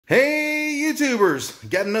Hey YouTubers,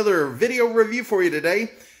 got another video review for you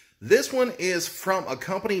today. This one is from a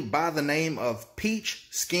company by the name of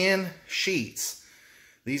PeachSkinSheets.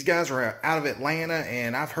 These guys are out of Atlanta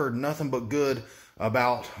and I've heard nothing but good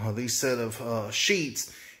about these set of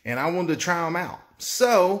sheets and I wanted to try them out.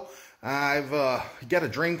 So I've got a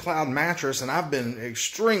Dream Cloud mattress and I've been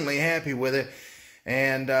extremely happy with it.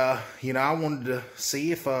 And you know, I wanted to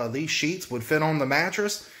see if these sheets would fit on the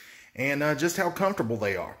mattress and just how comfortable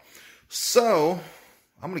they are. So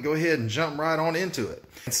I'm going to go ahead and jump right on into it.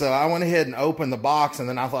 And so I went ahead and opened the box, and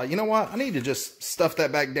then I thought, you know what, I need to just stuff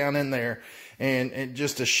that back down in there and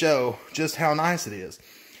just to show just how nice it is.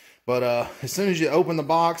 But as soon as you open the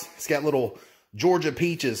box, it's got little Georgia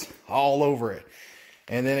peaches all over it.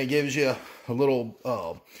 And then it gives you a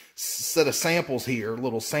little set of samples here,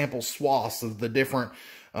 little sample swaths of the different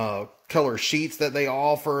color sheets that they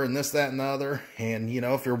offer and this, that, and the other. And, you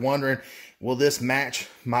know, if you're wondering, will this match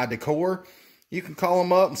my decor? You can call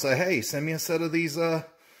them up and say, hey, send me a set of these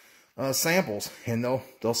samples, and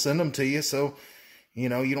they'll send them to you. So, you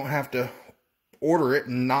know, you don't have to order it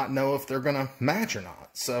and not know if they're going to match or not.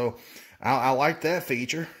 So I like that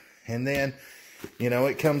feature. And then, you know,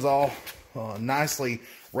 it comes all nicely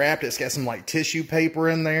wrapped. It's got some like tissue paper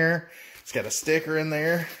in there. It's got a sticker in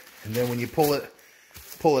there. And then when you pull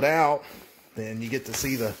it out, then you get to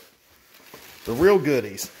see the real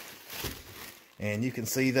goodies. And you can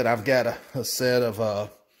see that I've got a set of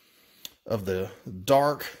the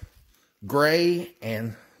dark gray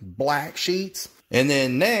and black sheets. And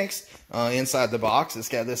then next, inside the box, it's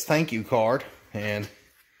got this thank you card. And,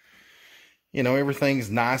 you know, everything's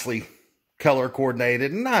nicely color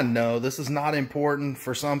coordinated. And I know this is not important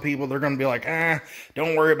for some people. They're going to be like,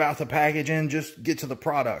 don't worry about the packaging, just get to the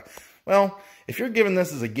product. Well, if you're giving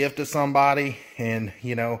this as a gift to somebody and,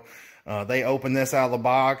 you know, they open this out of the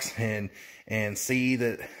box and see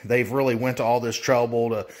that they've really went to all this trouble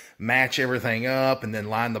to match everything up and then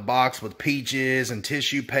line the box with peaches and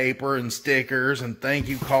tissue paper and stickers and thank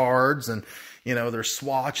you cards and, you know, there's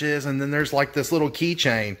swatches, and then there's like this little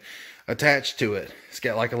keychain attached to it. It's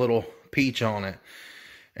got like a little peach on it.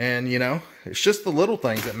 And, you know, it's just the little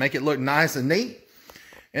things that make it look nice and neat.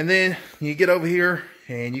 And then you get over here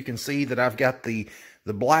and you can see that I've got the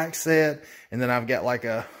black set, and then I've got like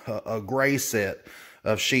a gray set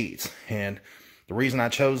of sheets. And the reason I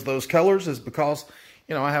chose those colors is because,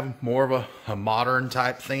 you know, I have more of a modern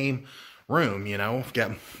type theme room. You know, I've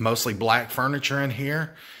got mostly black furniture in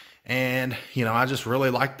here, and, you know, I just really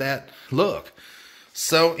like that look.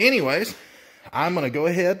 So anyways, I'm going to go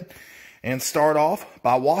ahead and start off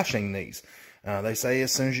by washing these. They say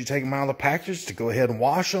as soon as you take them out of the package to go ahead and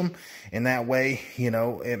wash them, and that way, you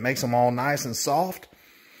know, it makes them all nice and soft.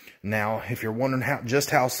 Now, if you're wondering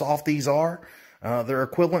just how soft these are, they're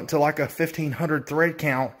equivalent to like a 1500 thread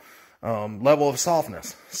count level of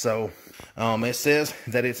softness. So it says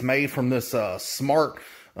that it's made from this smart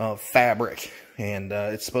fabric, and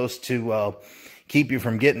it's supposed to keep you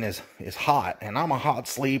from getting as hot. And I'm a hot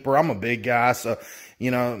sleeper. I'm a big guy, so,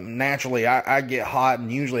 you know, naturally I get hot,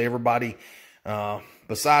 and usually everybody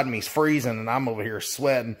beside me's freezing and I'm over here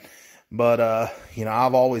sweating. But you know,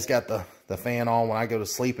 I've always got the fan on when I go to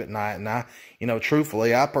sleep at night, and you know,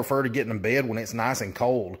 truthfully, I prefer to get in bed when it's nice and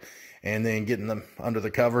cold and then getting them under the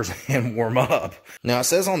covers and warm up. Now, it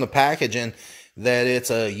says on the packaging that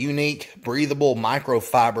it's a unique breathable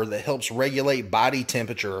microfiber that helps regulate body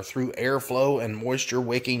temperature through airflow and moisture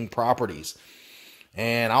wicking properties.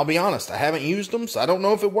 And I'll be honest, I haven't used them, so I don't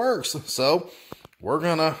know if it works. So we're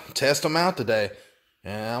gonna test them out today,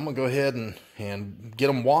 and I'm gonna go ahead and get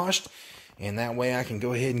them washed, and that way I can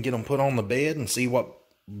go ahead and get them put on the bed and see what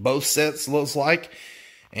both sets looks like.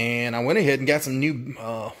 And I went ahead and got some new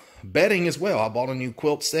bedding as well. I bought a new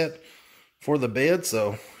quilt set for the bed,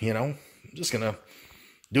 so, you know, I'm just gonna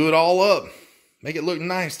do it all up, make it look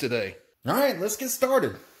nice today. All right, let's get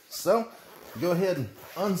started. So go ahead and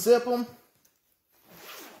unzip them.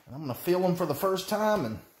 I'm gonna feel them for the first time,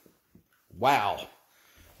 and wow.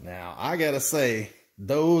 Now, I gotta say,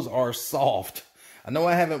 those are soft. I know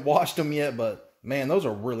I haven't washed them yet, but man, those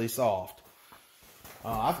are really soft.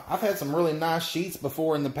 I've had some really nice sheets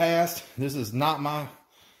before in the past. This is not my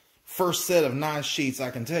first set of nice sheets, I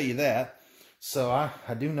can tell you that. So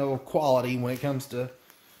I do know quality when it comes to,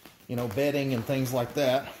 you know, bedding and things like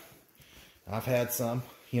that. I've had some,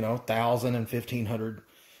 you know, 1,000 and 1,500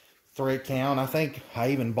 thread count. I think I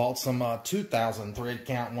even bought some 2,000 thread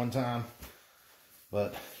count one time.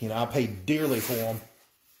 But, you know, I paid dearly for them.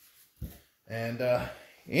 And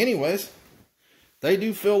anyways, they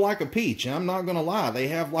do feel like a peach. I'm not going to lie. They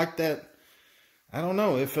have like that, I don't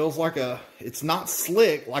know, it feels like it's not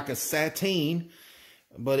slick like a sateen.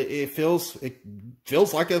 but it feels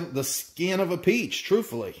like the skin of a peach,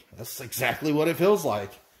 truthfully. That's exactly what it feels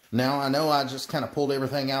like. Now, I know I just kind of pulled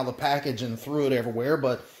everything out of the package and threw it everywhere,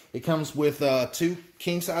 but it comes with 2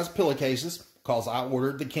 king-size pillowcases, because I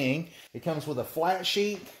ordered the king. It comes with a flat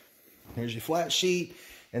sheet. Here's your flat sheet.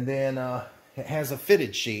 And then it has a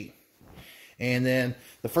fitted sheet. And then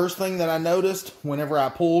the first thing that I noticed whenever I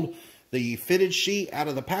pulled the fitted sheet out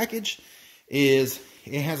of the package is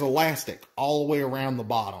it has elastic all the way around the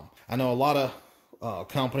bottom. I know a lot of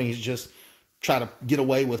companies just try to get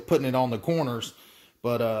away with putting it on the corners,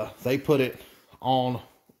 but they put it on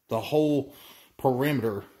the whole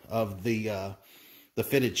perimeter of the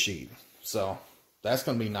fitted sheet. So that's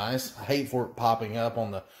going to be nice. I hate for it popping up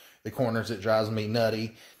on the corners. It drives me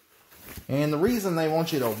nutty. And the reason they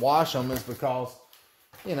want you to wash them is because,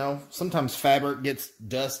 you know, sometimes fabric gets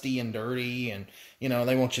dusty and dirty, and, you know,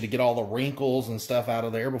 they want you to get all the wrinkles and stuff out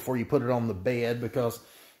of there before you put it on the bed, because,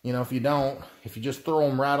 you know, if you just throw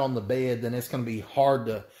them right on the bed, then it's going to be hard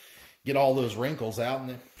to get all those wrinkles out.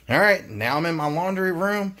 All right, now I'm in my laundry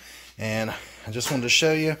room, and I just wanted to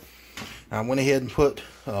show you. I went ahead and put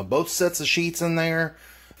both sets of sheets in there.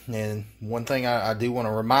 And one thing I do want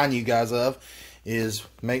to remind you guys of is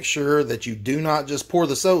make sure that you do not just pour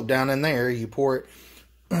the soap down in there. You pour it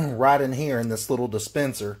right in here in this little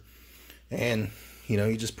dispenser. And, you know,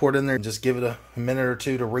 you just pour it in there and just give it a minute or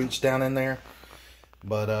two to reach down in there.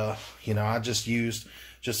 But, you know, I just used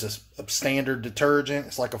just a standard detergent.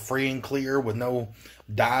 It's like a free and clear with no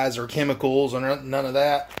dyes or chemicals or none of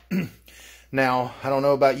that. Now, I don't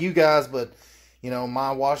know about you guys, but, you know,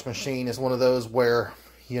 my wash machine is one of those where,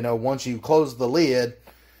 you know, once you close the lid,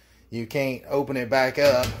 you can't open it back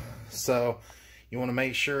up. So you want to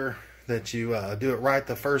make sure that you do it right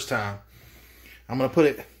the first time. I'm going to put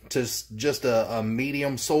it to just a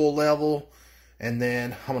medium soil level, and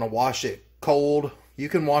then I'm going to wash it cold. You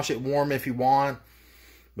can wash it warm if you want,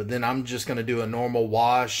 but then I'm just going to do a normal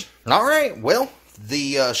wash. All right, well,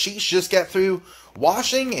 the sheets just got through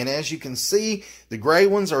washing, and as you can see, the gray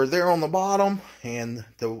ones are there on the bottom, and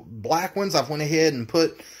the black ones I've went ahead and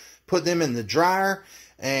put them in the dryer.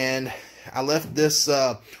 And I left this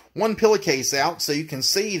one pillowcase out so you can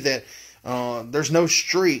see that there's no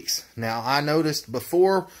streaks. Now, I noticed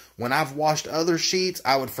before when I've washed other sheets,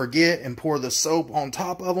 I would forget and pour the soap on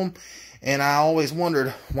top of them, and I always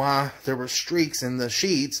wondered why there were streaks in the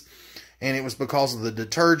sheets, and it was because of the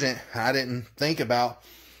detergent. I didn't think about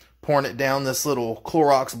pouring it down this little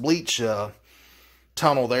Clorox bleach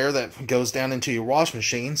tunnel there that goes down into your wash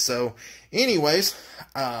machine. So anyways,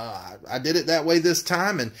 I did it that way this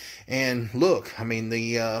time, and look, I mean,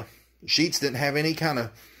 the sheets didn't have any kind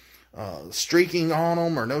of streaking on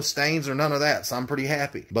them or no stains or none of that, so I'm pretty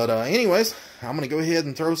happy. But anyways, I'm gonna go ahead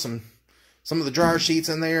and throw some of the dryer sheets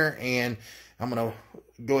in there, and I'm gonna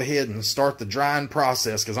go ahead and start the drying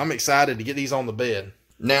process because I'm excited to get these on the bed.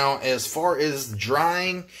 Now, as far as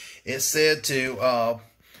drying, it said to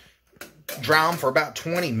dry them for about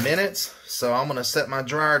 20 minutes. So I'm going to set my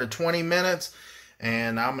dryer to 20 minutes,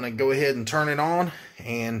 and I'm going to go ahead and turn it on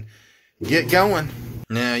and get going.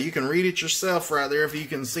 Now, you can read it yourself right there if you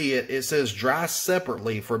can see it. It says dry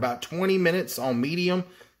separately for about 20 minutes on medium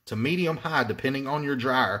to medium high, depending on your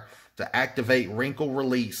dryer, to activate wrinkle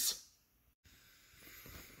release.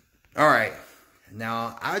 All right,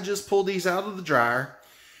 now I just pulled these out of the dryer,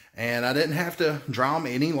 and I didn't have to dry them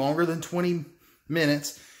any longer than 20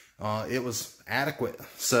 minutes. It was adequate.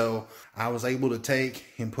 So I was able to take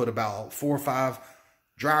and put about 4 or 5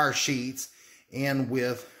 dryer sheets in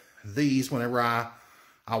with these whenever I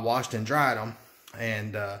washed and dried them.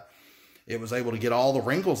 And it was able to get all the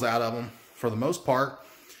wrinkles out of them for the most part.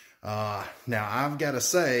 Now, I've got to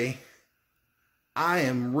say, I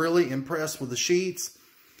am really impressed with the sheets,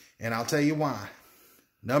 and I'll tell you why.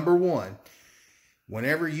 Number one,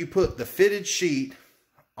 whenever you put the fitted sheet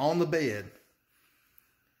on the bed,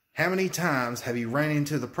 how many times have you ran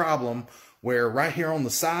into the problem where right here on the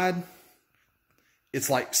side, it's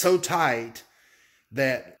like so tight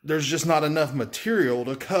that there's just not enough material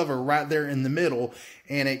to cover right there in the middle,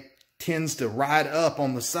 and it tends to ride up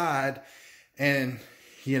on the side, and,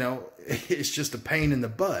 you know, it's just a pain in the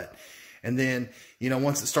butt. And then, you know,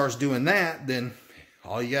 once it starts doing that, then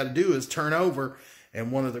all you got to do is turn over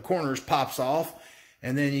and one of the corners pops off,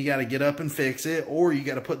 and then you got to get up and fix it, or you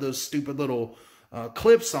got to put those stupid little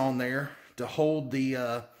clips on there to hold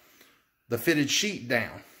the fitted sheet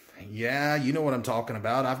down. Yeah, you know what I'm talking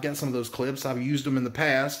about. I've got some of those clips. I've used them in the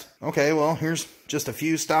past. Okay, well, here's just a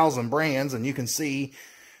few styles and brands, and you can see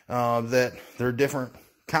that they're different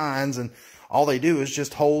kinds, and all they do is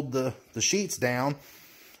just hold the sheets down.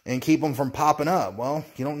 and keep them from popping up. Well,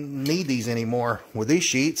 you don't need these anymore with these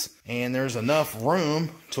sheets, and there's enough room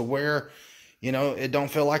to where, you know, it don't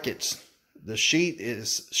feel like the sheet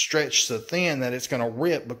is stretched so thin that it's going to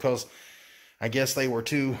rip, because I guess they were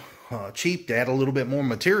too cheap to add a little bit more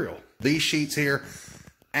material. These sheets here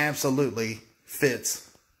absolutely fits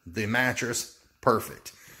the mattress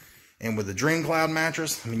perfect. And with the Dream Cloud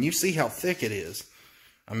mattress, I mean, you see how thick it is.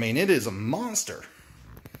 I mean, it is a monster.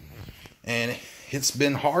 And it's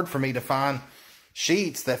been hard for me to find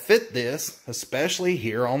sheets that fit this, especially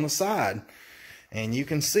here on the side. And you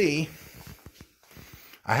can see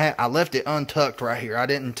I left it untucked right here. I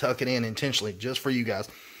didn't tuck it in intentionally, just for you guys.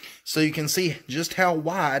 So you can see just how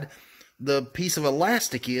wide the piece of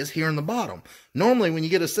elastic is here in the bottom. Normally, when you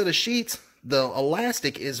get a set of sheets, the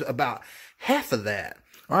elastic is about half of that.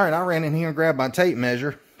 All right, I ran in here and grabbed my tape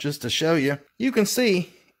measure just to show you. You can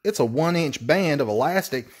see it's a 1-inch band of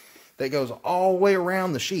elastic that goes all the way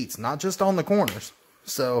around the sheets, not just on the corners.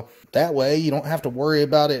 So that way you don't have to worry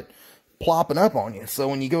about it plopping up on you. So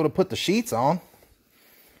when you go to put the sheets on,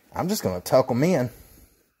 I'm just going to tuck them in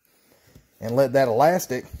and let that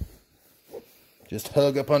elastic just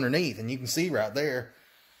hug up underneath. And you can see right there,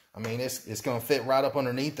 I mean, it's going to fit right up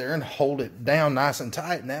underneath there and hold it down nice and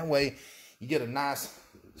tight. And that way you get a nice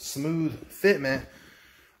smooth fitment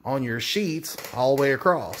on your sheets all the way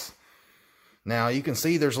across. Now you can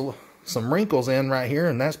see there's some wrinkles in right here,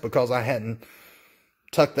 and that's because I hadn't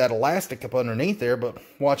tucked that elastic up underneath there. But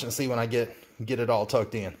watch and see when I get it all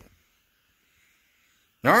tucked in.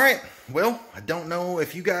 All right, well, I don't know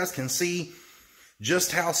if you guys can see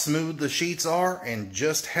just how smooth the sheets are and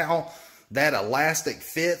just how that elastic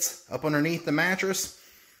fits up underneath the mattress.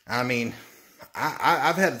 I mean,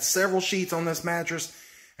 I've had several sheets on this mattress,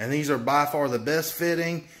 and these are by far the best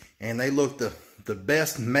fitting, and they look the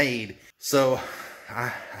best made. So I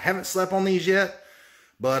haven't slept on these yet,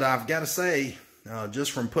 but I've got to say,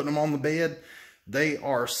 just from putting them on the bed, they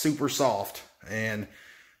are super soft. And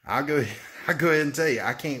I go ahead and tell you,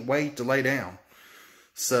 I can't wait to lay down.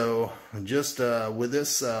 So just with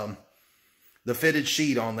this, the fitted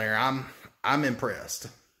sheet on there, I'm impressed.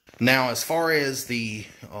 Now, as far as the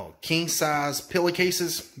king size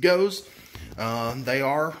pillowcases goes, they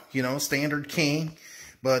are, you know, standard king,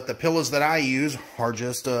 but the pillows that I use are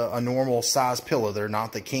just a normal size pillow. They're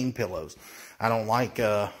not the king pillows. I don't like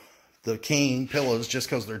the king pillows just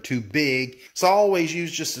because they're too big. So I always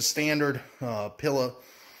use just a standard pillow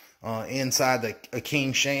inside a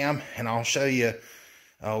king sham, and I'll show you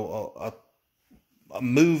a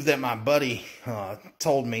move that my buddy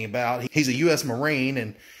told me about. He's a U.S.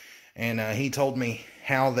 Marine, and he told me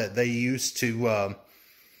how that they used to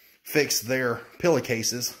fix their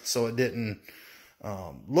pillowcases so it didn't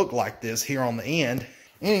look like this here on the end.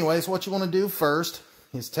 Anyways, what you want to do first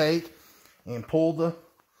is take and pull the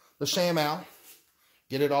sham out,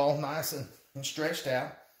 get it all nice and stretched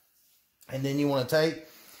out, and then you want to take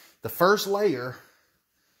the first layer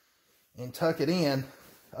and tuck it in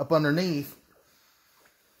up underneath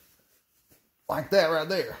like that right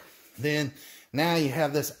there. Then now you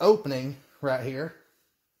have this opening right here,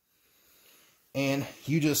 and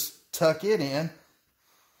you just tuck it in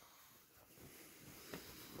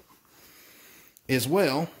as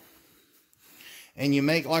well, and you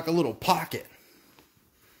make like a little pocket.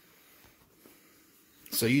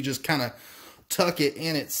 So you just kind of tuck it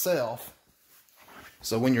in itself.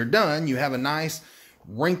 So when you're done, you have a nice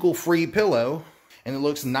wrinkle-free pillow, and it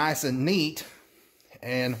looks nice and neat.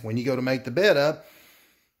 And when you go to make the bed up,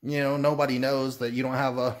 you know, nobody knows that you don't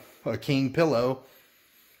have a king pillow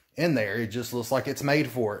in there. It just looks like it's made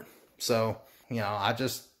for it. So, you know, I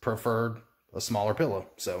just preferred a smaller pillow.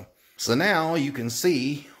 So now you can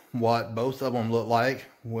see what both of them look like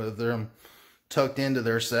with them tucked into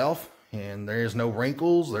their self. And there's no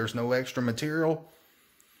wrinkles. There's no extra material.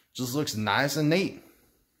 Just looks nice and neat.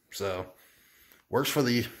 So, works for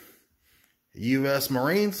the U.S.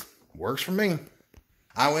 Marines. Works for me.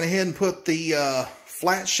 I went ahead and put the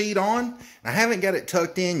flat sheet on. I haven't got it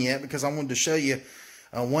tucked in yet because I wanted to show you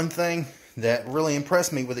one thing that really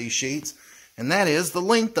impressed me with these sheets. And that is the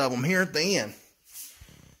length of them here at the end.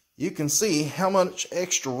 You can see how much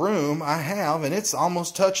extra room I have, and it's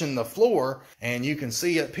almost touching the floor. And you can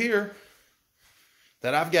see up here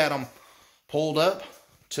that I've got them pulled up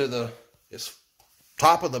to the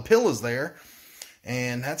top of the pillows there,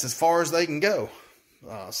 and that's as far as they can go.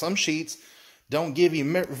 Some sheets don't give you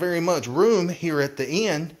very much room here at the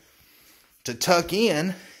end to tuck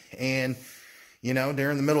in, and you know,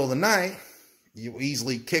 during the middle of the night you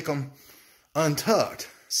easily kick them untucked.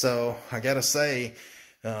 So I gotta say,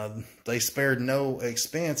 they spared no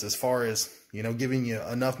expense as far as you know, giving you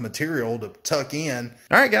enough material to tuck in.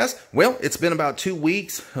 All right, guys. Well, it's been about 2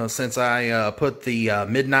 weeks since I put the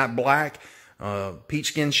Midnight Black peach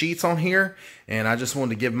skin sheets on here, and I just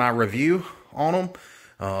wanted to give my review on them.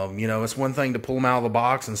 You know, it's one thing to pull them out of the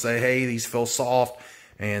box and say, hey, these feel soft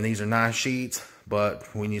and these are nice sheets, but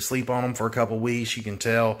when you sleep on them for a couple weeks, you can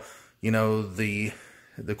tell, you know, the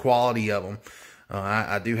quality of them.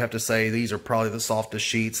 I do have to say these are probably the softest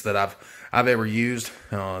sheets that I've ever used.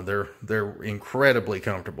 They're incredibly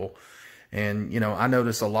comfortable, and you know, I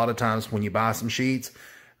notice a lot of times when you buy some sheets,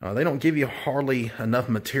 they don't give you hardly enough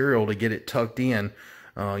material to get it tucked in.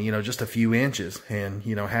 You know, just a few inches, and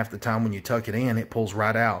you know, half the time when you tuck it in, it pulls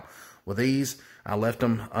right out. With these, I left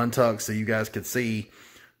them untucked so you guys could see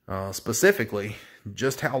specifically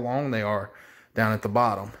just how long they are down at the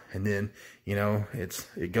bottom. And then, you know,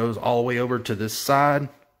 it goes all the way over to this side,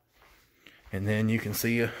 and then you can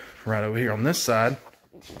see right over here on this side,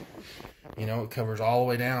 you know, it covers all the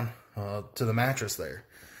way down to the mattress there.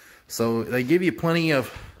 So they give you plenty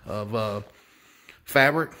of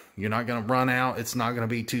fabric. You're not going to run out. It's not going to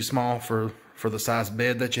be too small for the size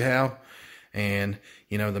bed that you have. And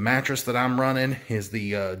you know, the mattress that I'm running is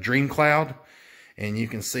the Dream Cloud, and you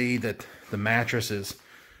can see that the mattress is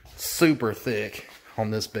super thick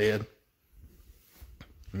on this bed.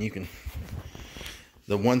 And you can,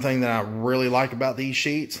 the one thing that I really like about these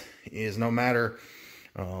sheets is no matter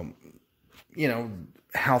you know,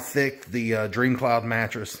 how thick the Dream Cloud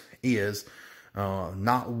mattress is,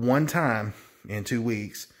 not one time in 2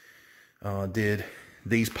 weeks did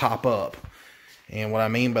these pop up. And what I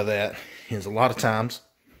mean by that is a lot of times,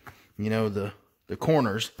 you know, the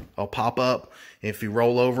corners will pop up. If you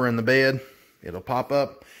roll over in the bed, it'll pop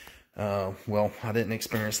up. Well, I didn't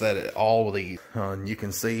experience that at all with these. You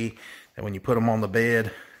can see that when you put them on the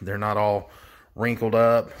bed, they're not all wrinkled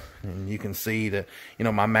up. And you can see that, you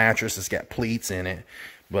know, my mattress has got pleats in it.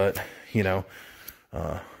 But, you know,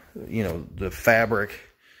 the fabric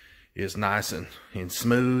is nice and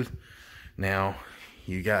smooth. Now,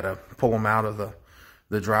 you got to pull them out of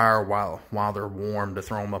the dryer while they're warm to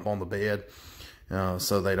throw them up on the bed,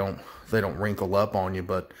 so they don't wrinkle up on you.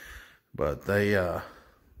 But they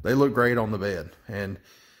look great on the bed, and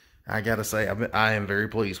I gotta say I am very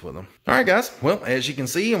pleased with them. All right, guys. Well, as you can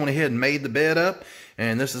see, I went ahead and made the bed up,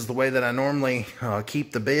 and this is the way that I normally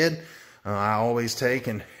keep the bed. I always take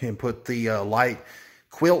and put the light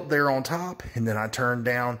quilt there on top, and then I turn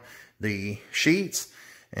down the sheets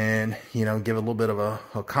and, you know, give it a little bit of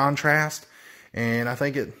a contrast. And I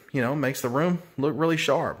think it, you know, makes the room look really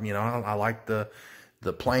sharp. You know, I like the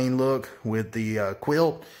plain look with the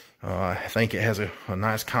quilt. I think it has a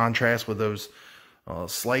nice contrast with those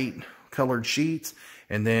slate colored sheets.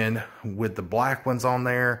 And then with the black ones on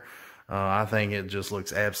there, I think it just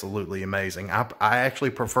looks absolutely amazing. I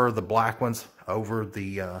actually prefer the black ones over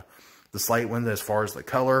the slate ones as far as the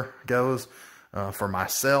color goes for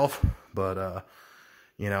myself. But,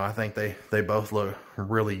 you know, I think they both look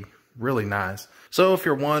really nice. So if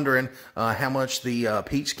you're wondering how much the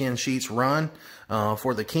peach skin sheets run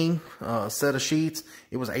for the king set of sheets,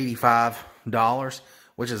 it was $85,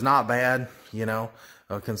 which is not bad, you know,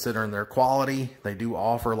 considering their quality. They do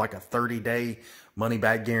offer like a 30-day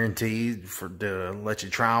money-back guarantee to let you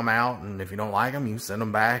try them out, and if you don't like them, you can send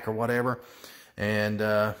them back or whatever. And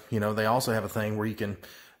you know, they also have a thing where you can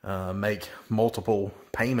make multiple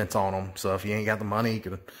payments on them. So if you ain't got the money, you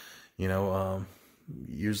can, you know,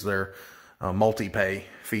 use their multi-pay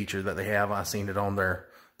feature that they have. I've seen it on their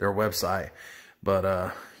website.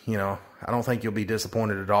 But you know, I don't think you'll be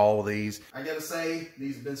disappointed at all with these. I gotta say,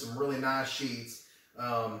 these have been some really nice sheets.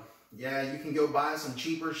 Yeah, you can go buy some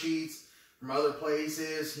cheaper sheets from other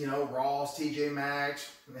places, you know, Ross, TJ Maxx,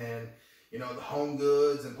 and you know, the Home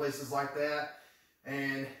Goods and places like that.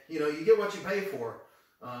 And you know, you get what you pay for.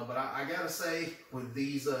 But I gotta say, with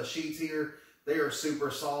these sheets here, they are super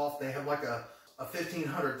soft. They have like a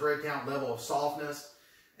 1500 thread count level of softness,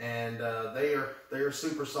 and they are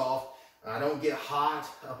super soft. I don't get hot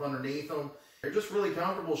up underneath them. They're just really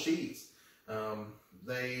comfortable sheets.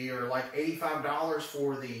 They are like $85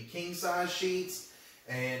 for the king size sheets,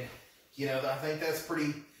 and you know, I think that's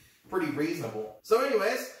pretty reasonable. So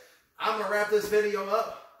anyways, I'm gonna wrap this video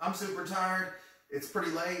up. I'm super tired. It's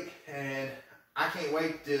pretty late, and I can't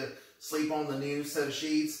wait to sleep on the new set of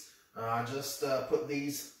sheets. I just put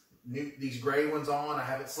these gray ones on. I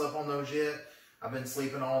haven't slept on those yet. I've been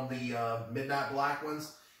sleeping on the Midnight Black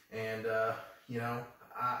ones, and you know,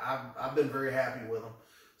 I've been very happy with them.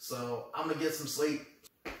 So I'm gonna get some sleep.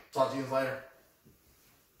 Talk to you guys later.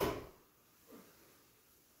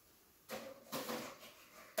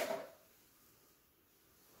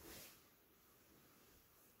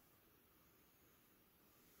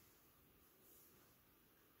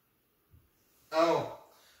 Oh,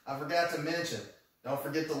 I forgot to mention, don't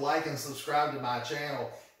forget to like and subscribe to my channel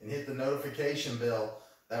and hit the notification bell.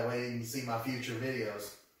 That way you can see my future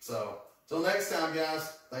videos. So, till next time,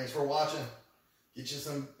 guys, thanks for watching. Get you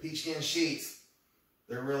some Peachskin sheets.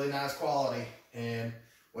 They're really nice quality. And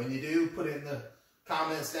when you do, put it in the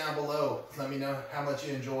comments down below. Let me know how much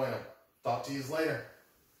you enjoy them. Talk to you later.